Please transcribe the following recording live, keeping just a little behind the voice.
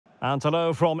And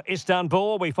hello from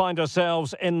Istanbul. We find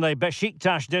ourselves in the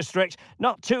Beşiktaş district,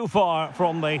 not too far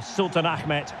from the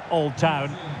Sultanahmet Old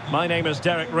Town. My name is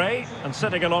Derek Ray, and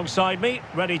sitting alongside me,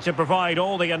 ready to provide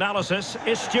all the analysis,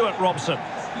 is Stuart Robson.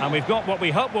 And we've got what we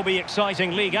hope will be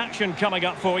exciting league action coming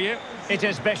up for you. It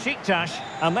is Beşiktaş,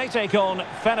 and they take on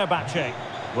Fenerbahçe.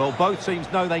 Well, both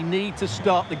teams know they need to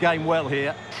start the game well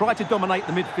here. Try to dominate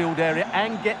the midfield area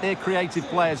and get their creative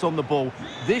players on the ball.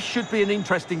 This should be an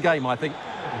interesting game, I think.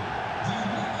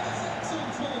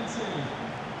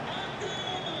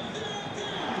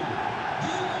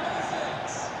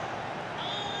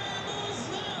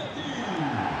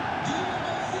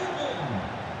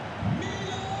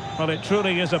 Well, it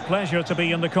truly is a pleasure to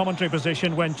be in the commentary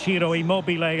position when Ciro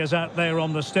Immobile is out there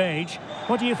on the stage.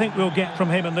 What do you think we'll get from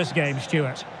him in this game,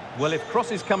 Stuart? Well, if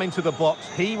crosses come into the box,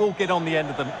 he will get on the end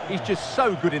of them. He's just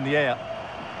so good in the air.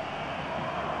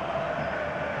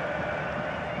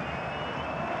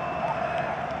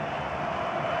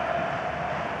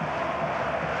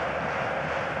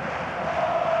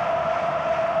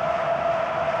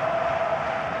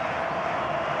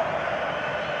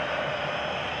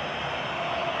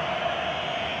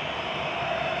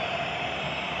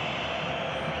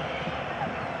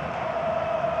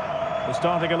 The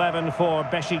starting 11 for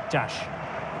Beşiktaş.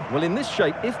 Well, in this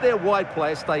shape, if their wide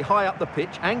players stay high up the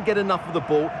pitch and get enough of the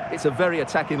ball, it's a very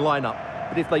attacking lineup.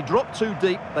 But if they drop too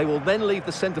deep, they will then leave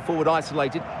the centre-forward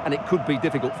isolated, and it could be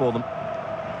difficult for them.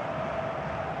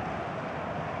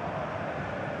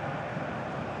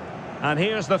 And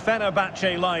here's the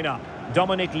Fenerbahçe lineup.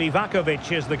 Dominik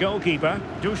Livakovic is the goalkeeper.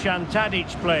 Dusan Tadic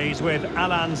plays with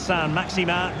Alan San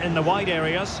Maximin in the wide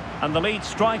areas. And the lead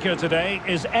striker today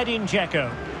is Edin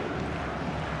Dzeko.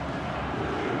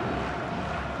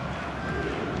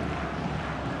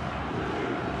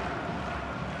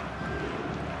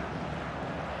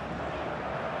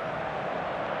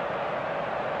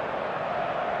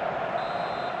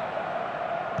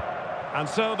 And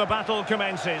so the battle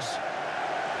commences.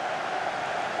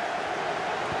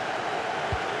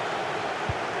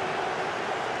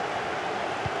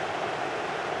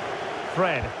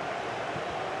 Fred.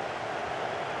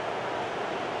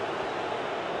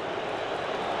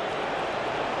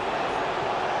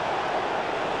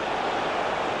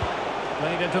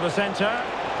 Played into the centre.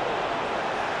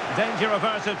 Danger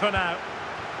averted for now.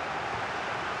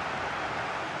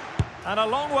 And a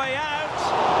long way out.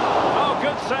 Oh,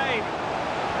 good save.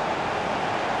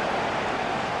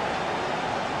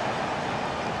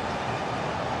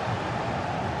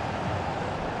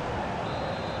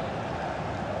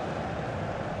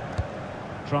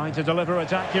 Trying to deliver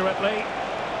it accurately.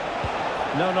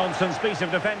 No-nonsense piece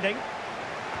of defending.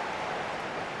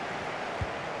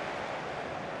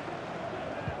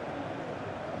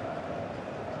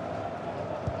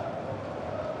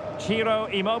 Ciro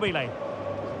Immobile.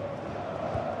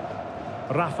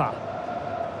 Rafa.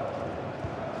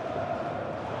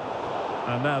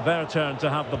 And now their turn to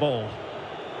have the ball.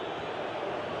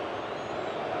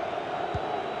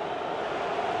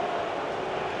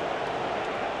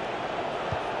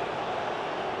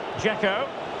 Dzeko,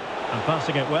 and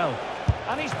passing it well.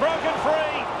 And he's broken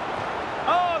free.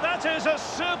 Oh, that is a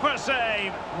super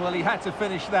save. Well, he had to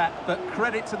finish that, but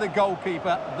credit to the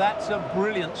goalkeeper. That's a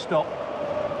brilliant stop.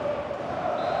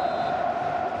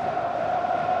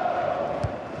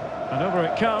 And over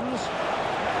it comes.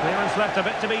 Clearance left a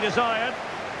bit to be desired.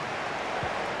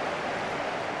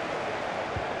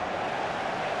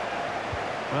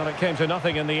 Well, it came to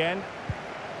nothing in the end.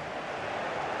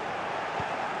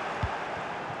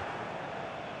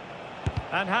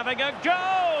 And having a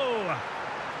go!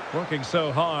 Working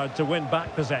so hard to win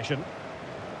back possession.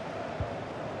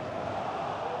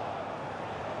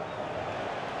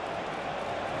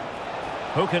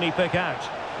 Who can he pick out?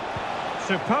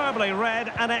 Superbly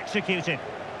read and executed.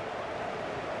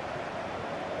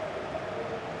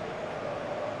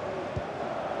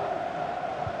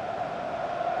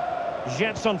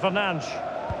 Gedson Fernandes.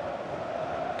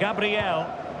 Gabriel.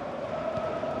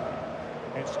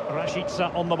 It's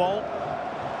Rashica on the ball.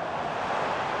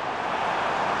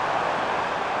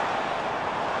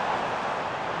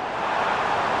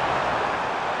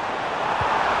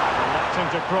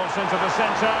 To cross into the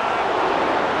centre,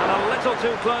 and a little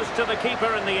too close to the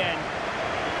keeper in the end.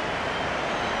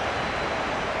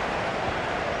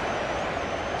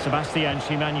 Sebastian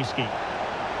Szymanski.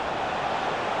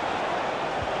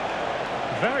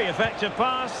 Very effective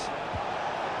pass,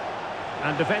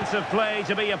 and defensive play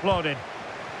to be applauded.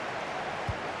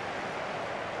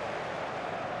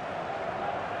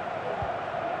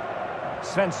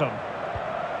 Svensson.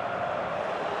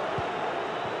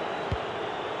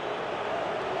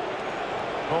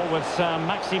 Ball with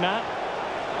Maximin.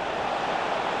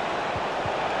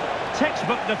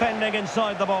 Textbook defending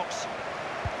inside the box.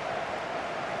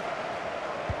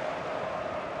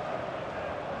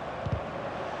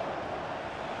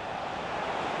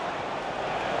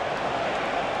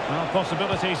 Well,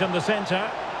 possibilities in the centre.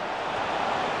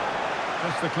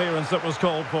 That's the clearance that was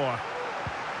called for.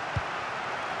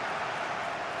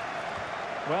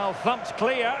 Well, thumped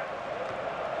clear.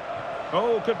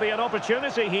 Oh, could be an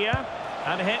opportunity here.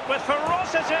 And hit with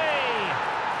ferocity.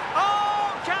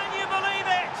 Oh, can you believe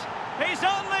it? He's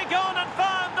only gone and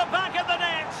found the back of the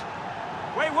net.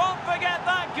 We won't forget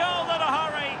that goal in a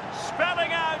hurry,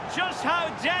 spelling out just how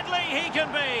deadly he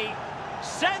can be.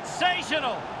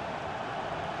 Sensational.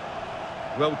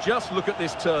 Well, just look at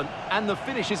this turn, and the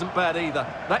finish isn't bad either.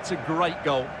 That's a great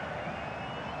goal.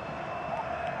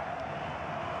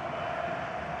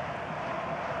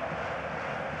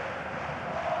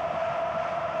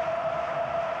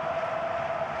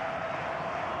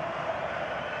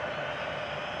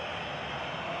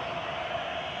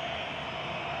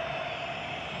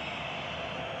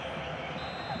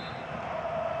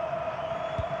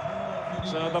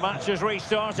 So the match has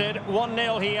restarted,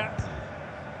 1-0 here.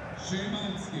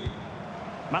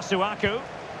 Masuaku.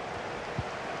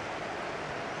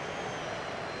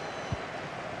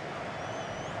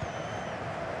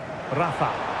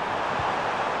 Rafa.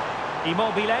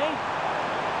 Immobile.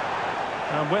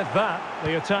 And with that,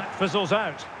 the attack fizzles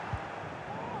out.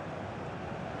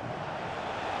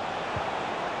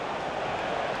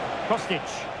 Kostic.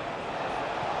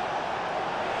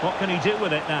 What can he do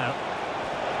with it now?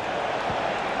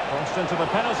 Crossed into the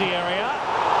penalty area.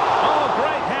 Oh,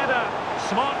 great header.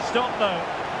 Smart stop, though.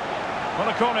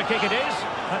 What a corner kick it is.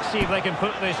 Let's see if they can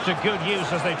put this to good use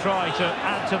as they try to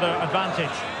add to their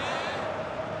advantage.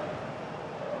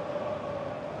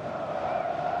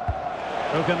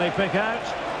 Who can they pick out?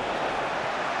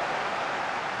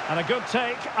 And a good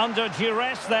take under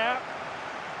duress there.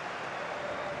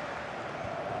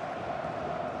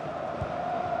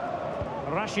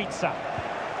 Rashica.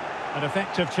 An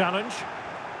effective challenge.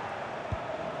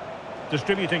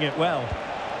 Distributing it well.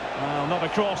 Well, not a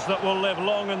cross that will live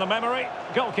long in the memory.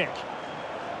 Goal kick.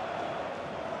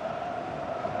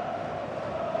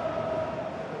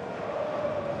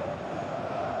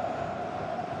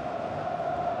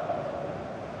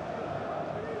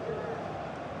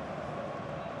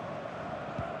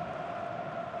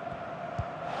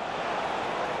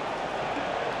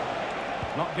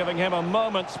 Not giving him a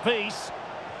moment's peace.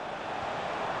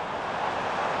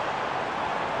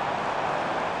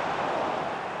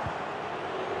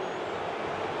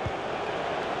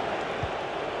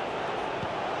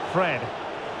 Fred.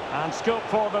 And scope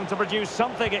for them to produce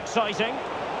something exciting.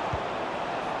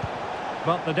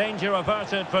 But the danger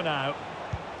averted for now.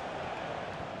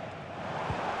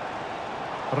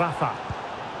 Rafa.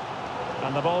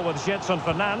 And the ball with Gedson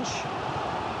Fernandes.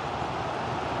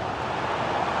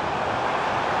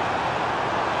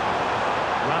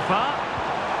 Rafa.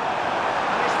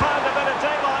 And he's found a bit of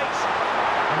daylight.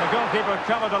 And the goalkeeper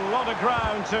covered a lot of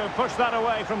ground to push that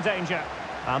away from danger.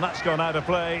 And that's gone out of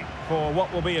play for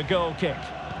what will be a goal kick.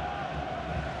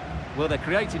 Well, they're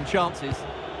creating chances.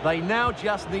 They now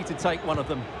just need to take one of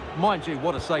them. Mind you,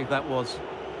 what a save that was.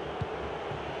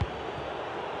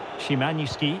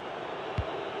 Szymański.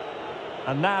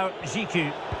 And now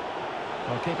Ziku.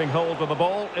 Well, keeping hold of the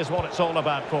ball is what it's all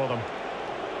about for them.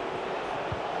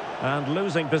 And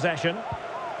losing possession.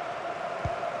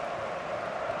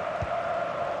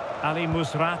 Ali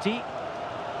Musrati.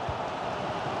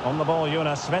 On the ball,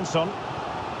 Jonas Svensson.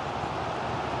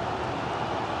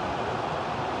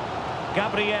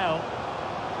 Gabriel.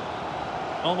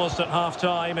 Almost at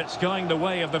half-time, it's going the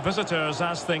way of the visitors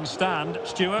as things stand.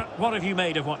 Stuart, what have you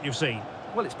made of what you've seen?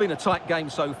 Well, it's been a tight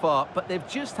game so far, but they've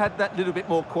just had that little bit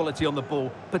more quality on the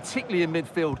ball, particularly in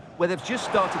midfield, where they've just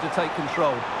started to take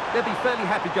control. They'll be fairly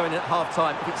happy going in at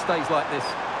half-time if it stays like this.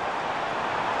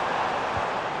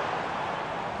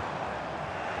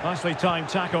 Nicely timed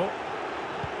tackle.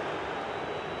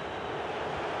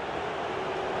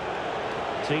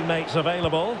 Teammates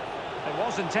available. It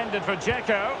was intended for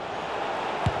Dzeko.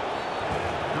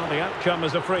 Well, the outcome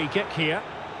is a free kick here.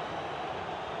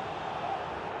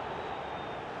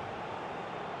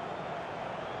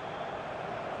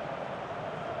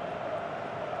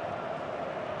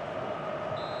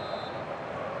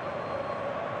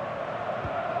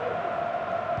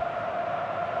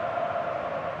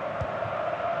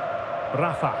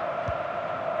 Rafa.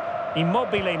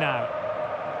 Immobile now.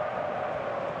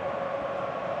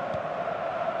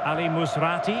 Ali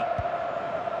Musrati.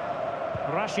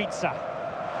 Rashica.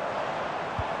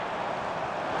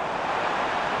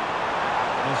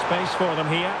 There's space for them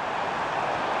here.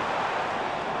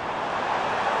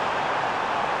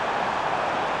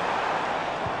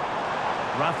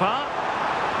 Rafa.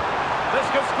 This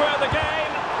could square the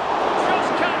game.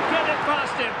 Just can't get it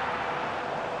past him.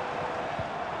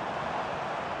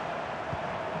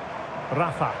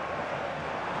 Rafa.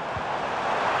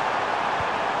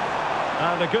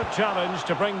 And a good challenge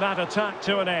to bring that attack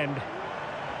to an end.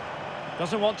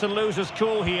 Doesn't want to lose his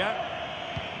cool here.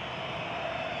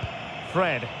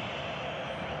 Fred.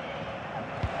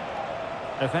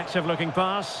 Effective looking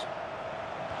pass.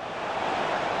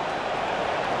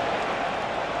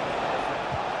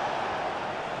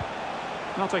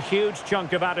 Not a huge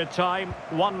chunk of added time.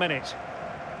 1 minute.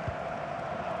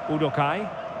 Udokai.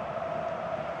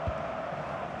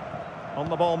 On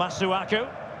the ball, Masuaku.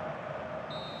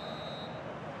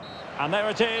 And there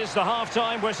it is, the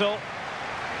half-time whistle.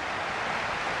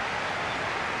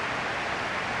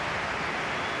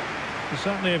 You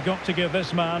certainly have got to give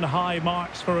this man high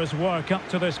marks for his work up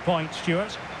to this point,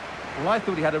 Stuart. Well, I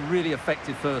thought he had a really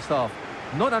effective first half.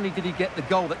 Not only did he get the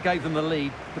goal that gave them the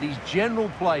lead, but his general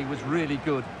play was really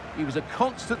good. He was a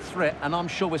constant threat, and I'm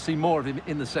sure we'll see more of him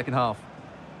in the second half.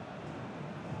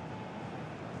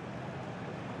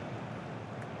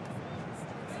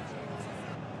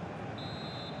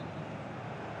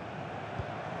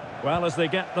 Well, as they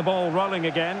get the ball rolling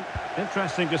again,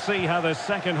 interesting to see how the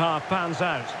second half pans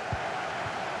out.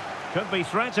 Could be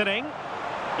threatening.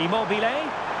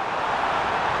 Immobile.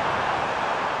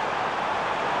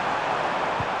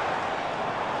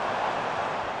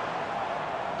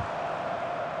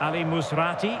 Ali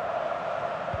Musrati.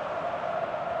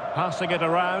 Passing it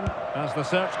around as the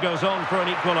search goes on for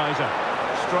an equaliser.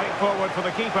 Straight forward for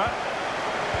the keeper.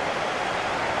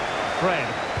 Fred.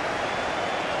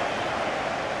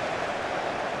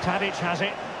 Tadic has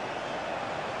it.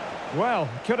 Well,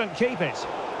 couldn't keep it.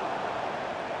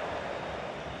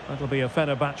 That'll be a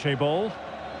Fenerbahce ball.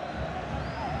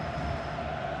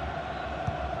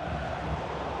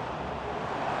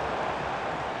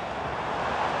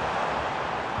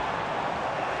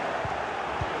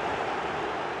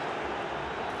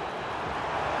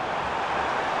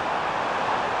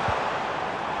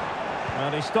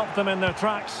 And he stopped them in their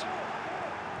tracks.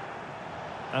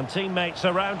 And teammates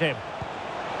around him.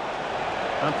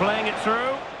 And playing it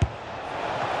through.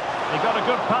 He got a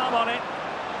good palm on it.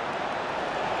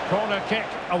 Corner kick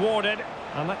awarded.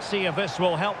 And let's see if this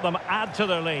will help them add to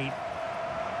their lead.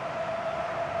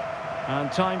 And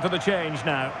time for the change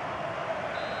now.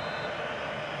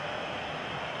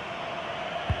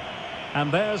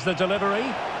 And there's the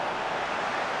delivery.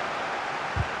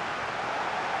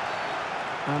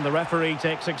 And the referee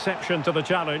takes exception to the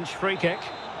challenge. Free kick.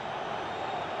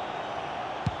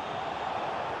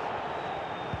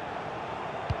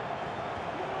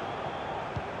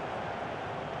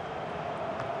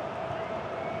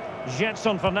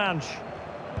 Jetson Fernandes.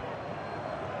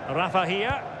 Rafa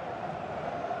here.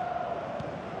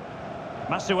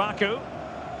 Masuaku.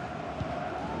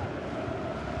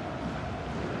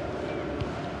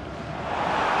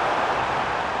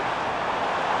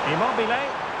 Immobile.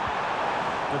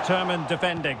 Determined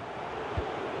defending.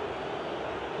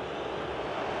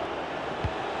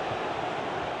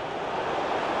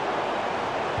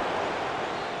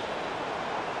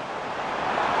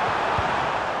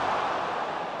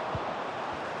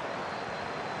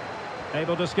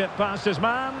 Able to skip past his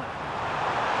man.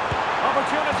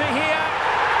 Opportunity here.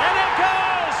 And it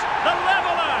goes! The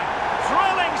leveller!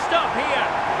 Thrilling stuff here.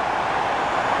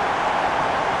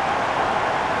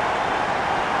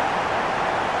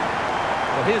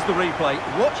 Well, here's the replay.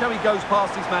 Watch how he goes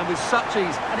past his man with such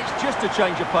ease, and it's just a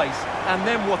change of pace. And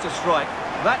then what a strike.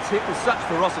 That's hit with such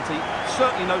ferocity.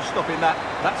 Certainly no stopping that.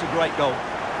 That's a great goal.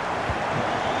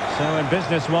 So in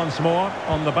business once more,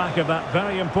 on the back of that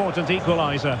very important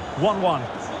equaliser. 1-1.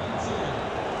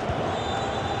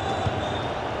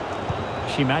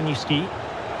 Szymański.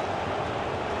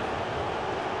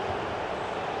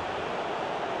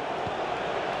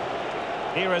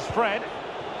 Here is Fred.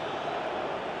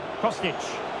 Kostic.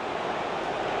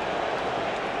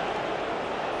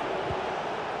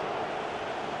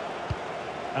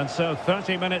 And so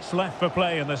 30 minutes left for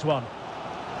play in this one.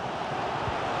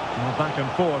 Well, back and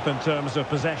forth in terms of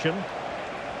possession.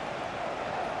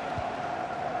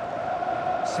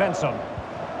 Svensson.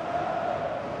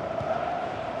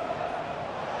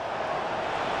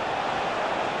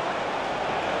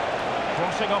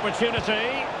 Crossing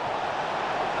opportunity.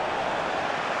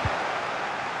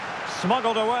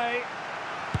 Smuggled away.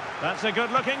 That's a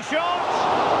good-looking shot.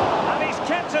 And he's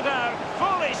kept it out,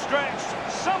 fully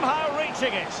stretched, somehow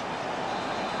reaching it.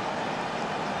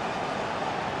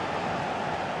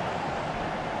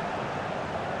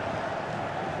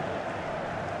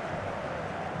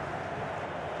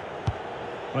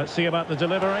 Let's see about the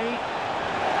delivery.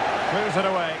 Clears it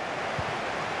away.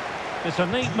 It's a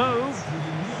neat move.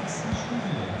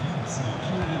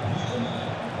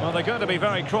 Well, they're going to be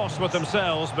very cross with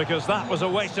themselves because that was a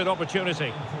wasted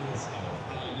opportunity.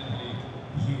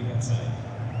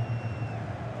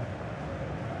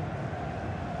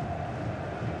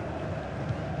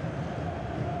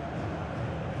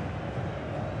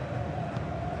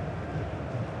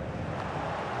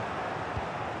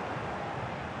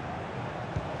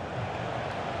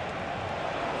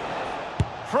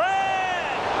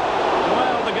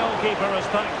 Well, the goalkeeper is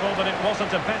thankful that it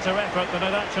wasn't a better effort than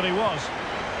it actually was.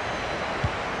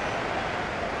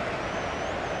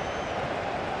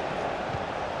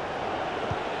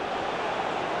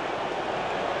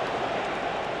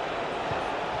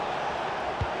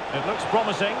 It looks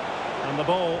promising, and the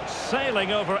ball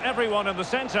sailing over everyone in the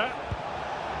centre.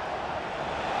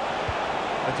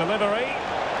 The delivery.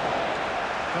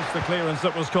 That's the clearance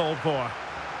that was called for.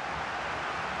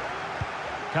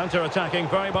 Counter-attacking,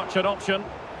 very much an option.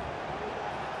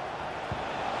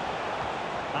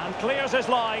 And clears his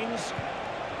lines.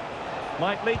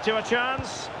 Might lead to a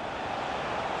chance.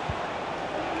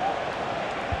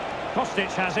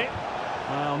 Kostic has it.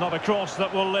 Well, not a cross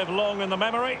that will live long in the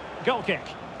memory. Goal kick.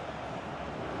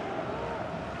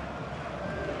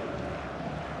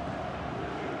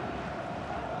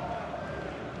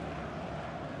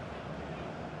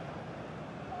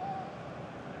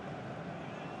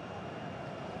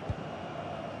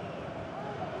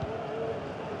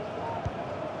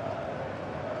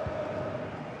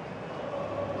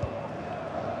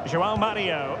 João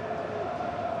Mario.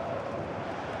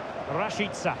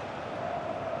 Rashica.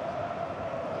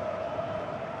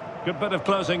 Good bit of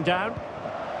closing down.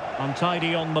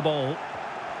 Untidy on the ball.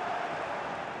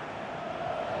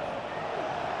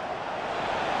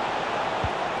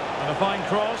 And a fine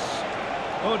cross.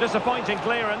 Oh, disappointing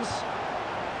clearance.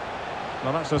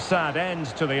 Well, that's a sad end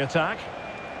to the attack.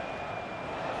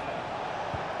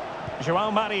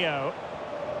 João Mario.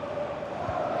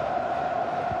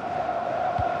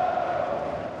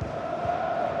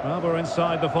 Well, we're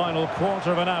inside the final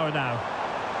quarter of an hour now.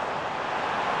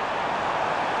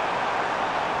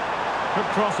 Could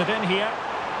cross it in here.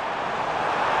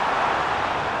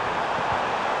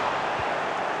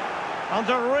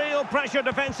 Under real pressure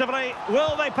defensively.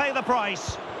 Will they pay the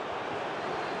price?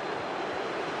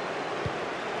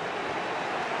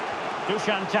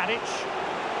 Dusan Tadic.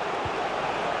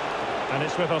 And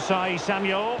it's with Osai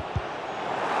Samuel.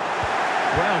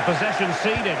 Well, possession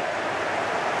ceded.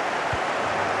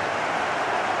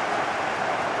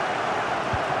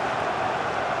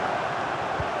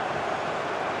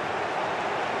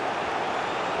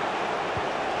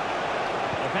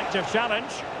 Effective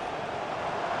challenge.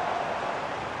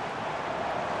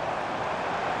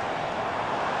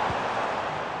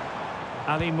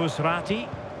 Ali Musrati.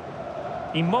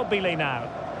 Immobile now.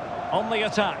 On the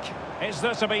attack. Is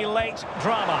there to be late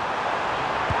drama?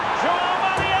 João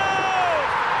Mario!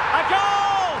 A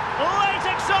goal! Late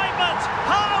excitement!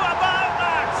 How about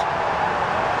that?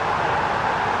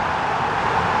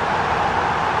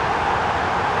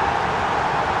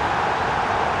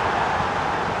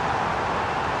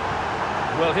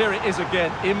 Well, here it is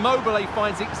again. Immobile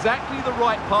finds exactly the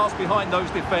right pass behind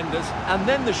those defenders, and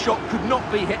then the shot could not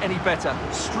be hit any better.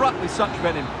 Struck with such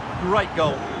venom. Great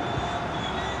goal.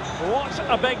 What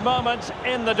a big moment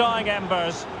in the dying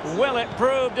embers. Will it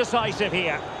prove decisive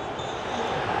here?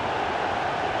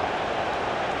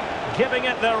 Giving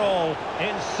it their all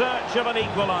in search of an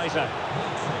equaliser.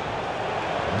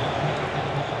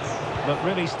 But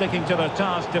really sticking to their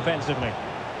task defensively.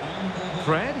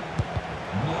 Fred?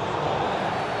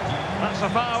 That's a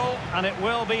foul, and it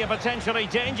will be a potentially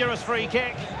dangerous free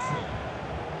kick.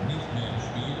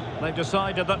 They've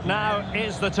decided that now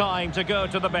is the time to go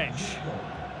to the bench.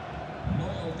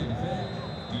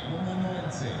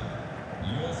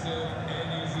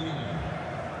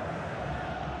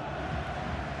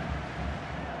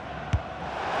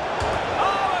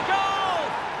 Oh, a goal!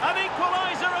 An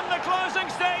equaliser in the closing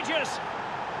stages.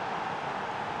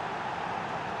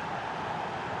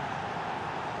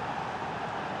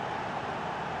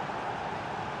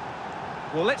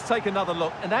 Well, let's take another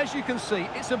look, and as you can see,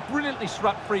 it's a brilliantly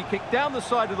struck free kick down the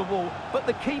side of the wall, but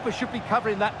the keeper should be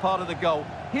covering that part of the goal.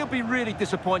 He'll be really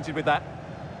disappointed with that.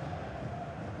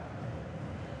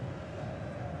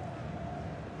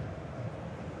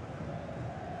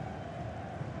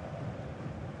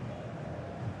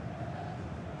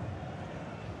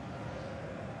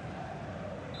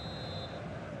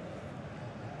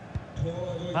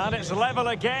 And it's level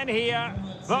again here.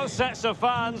 Both sets of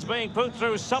fans being put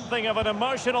through something of an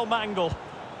emotional mangle.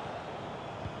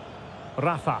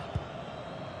 Rafa.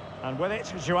 And with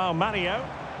it, Joao Mario.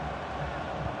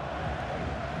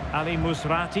 Ali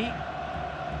Musrati.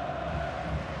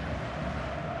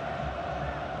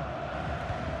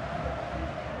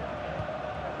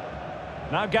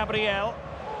 Now Gabriel.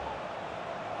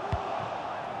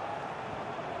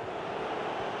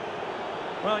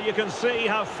 Well, you can see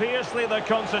how fiercely they're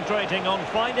concentrating on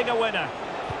finding a winner.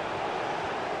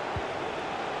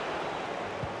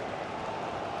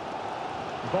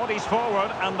 Bodies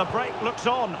forward and the break looks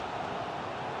on.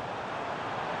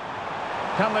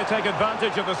 Can they take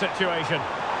advantage of the situation?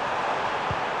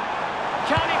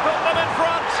 Can he put them in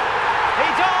front? He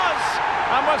does!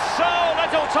 And with so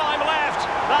little time left,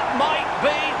 that might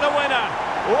be the winner.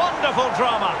 Wonderful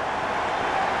drama.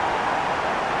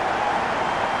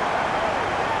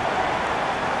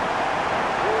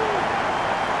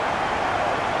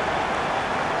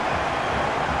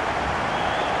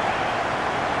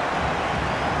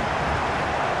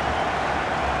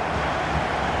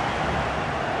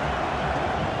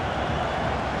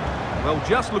 Well,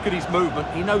 just look at his movement.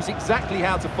 He knows exactly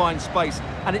how to find space,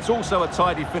 and it's also a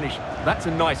tidy finish. That's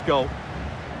a nice goal.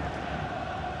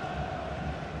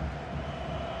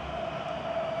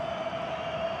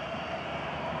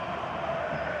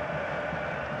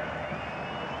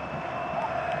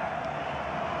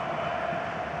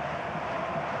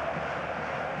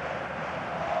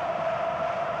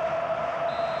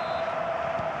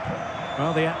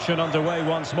 Well, the action underway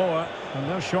once more, and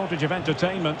no shortage of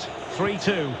entertainment.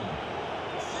 3-2.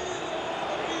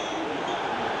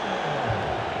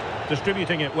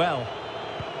 Distributing it well.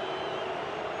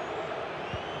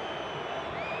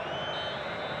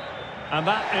 And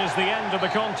that is the end of the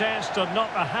contest, and not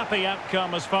a happy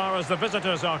outcome as far as the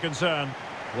visitors are concerned.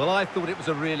 Well, I thought it was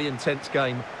a really intense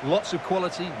game. Lots of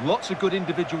quality, lots of good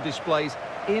individual displays.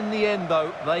 In the end,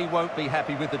 though, they won't be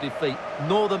happy with the defeat,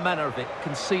 nor the manner of it,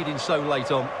 conceding so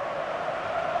late on.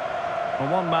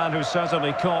 Well, one man who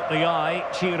certainly caught the eye,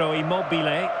 Ciro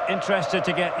Immobile. Interested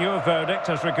to get your verdict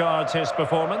as regards his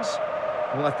performance.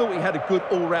 Well, I thought he had a good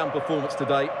all-round performance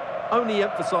today, only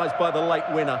emphasised by the late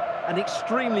winner. An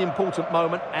extremely important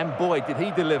moment, and boy, did he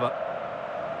deliver.